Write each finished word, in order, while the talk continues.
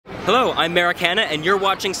Hello, I'm Merrick Hanna, and you're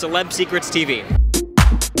watching Celeb Secrets TV.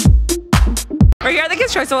 We're here at the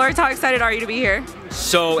Kids' Choice Awards. How excited are you to be here?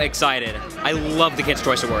 So excited. I love the Kids'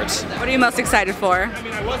 Choice Awards. What are you most excited for?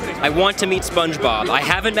 I want to meet SpongeBob. I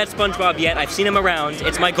haven't met SpongeBob yet. I've seen him around.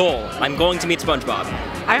 It's my goal. I'm going to meet SpongeBob.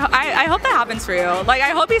 I hope that happens for you. Like,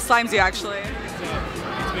 I hope he slimes you, actually.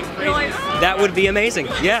 That would be amazing.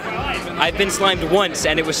 Yeah. I've been slimed once,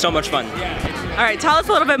 and it was so much fun. All right, tell us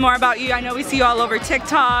a little bit more about you. I know we see you all over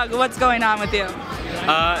TikTok. What's going on with you?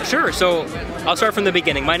 Sure. So I'll start from the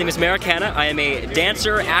beginning. My name is Merrick Hanna. I am a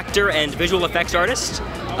dancer, actor, and visual effects artist.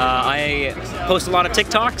 I post a lot of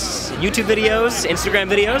TikToks, YouTube videos, Instagram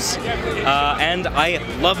videos, and I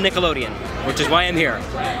love Nickelodeon, which is why I'm here.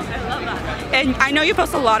 And I know you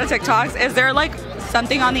post a lot of TikToks. Is there like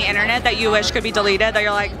something on the internet that you wish could be deleted that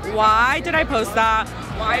you're like, why did I post that?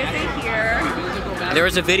 Why is it here? There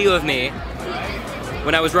is a video of me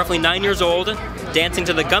when I was roughly 9 years old, dancing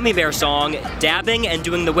to the Gummy Bear song, dabbing and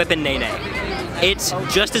doing the whip and nae nae. It's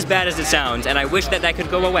just as bad as it sounds, and I wish that that could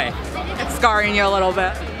go away. It's scarring you a little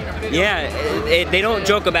bit. Yeah, they don't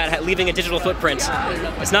joke about leaving a digital footprint.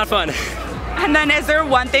 It's not fun. And then is there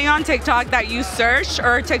one thing on TikTok that you search,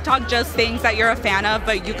 or TikTok just things that you're a fan of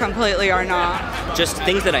but you completely are not? Just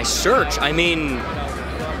things that I search. I mean,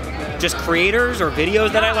 just creators or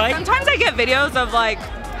videos that I like. Sometimes I get videos of like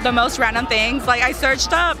the most random things. Like I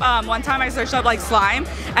searched up, one time I searched up like slime,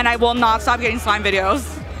 and I will not stop getting slime videos.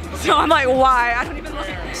 So I'm like, why? I don't even like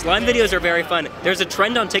it. Slime videos are very fun. There's a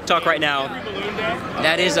trend on TikTok right now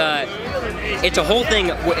that is, it's a whole thing.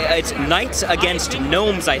 It's knights against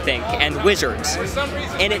gnomes, I think, and wizards.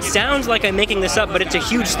 And it sounds like I'm making this up, but it's a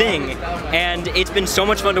huge thing. And it's been so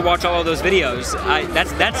much fun to watch all of those videos.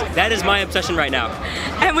 That is my obsession right now.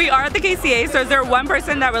 And we are at the KCA, so is there one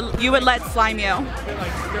person that you would let slime you?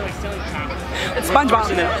 It's SpongeBob.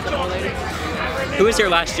 Who was here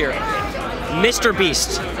last year? Mr.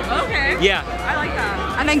 Beast. Okay. Yeah. I like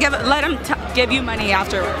that. And then let him give you money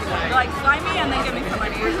afterwards. Like slime me and then give me some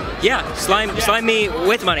money. Yeah, slime me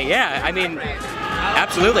with money. Yeah, I mean,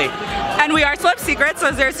 absolutely. And we are Celeb Secrets, so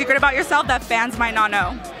is there a secret about yourself that fans might not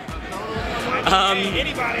know?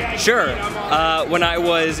 Sure. When I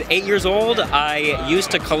was 8 years old, I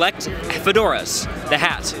used to collect fedoras, the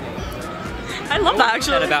hat. I love that,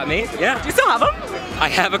 actually. That about me, yeah. Do you still have them? I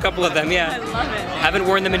have a couple of them, yeah. I love it. Haven't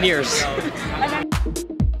worn them in years.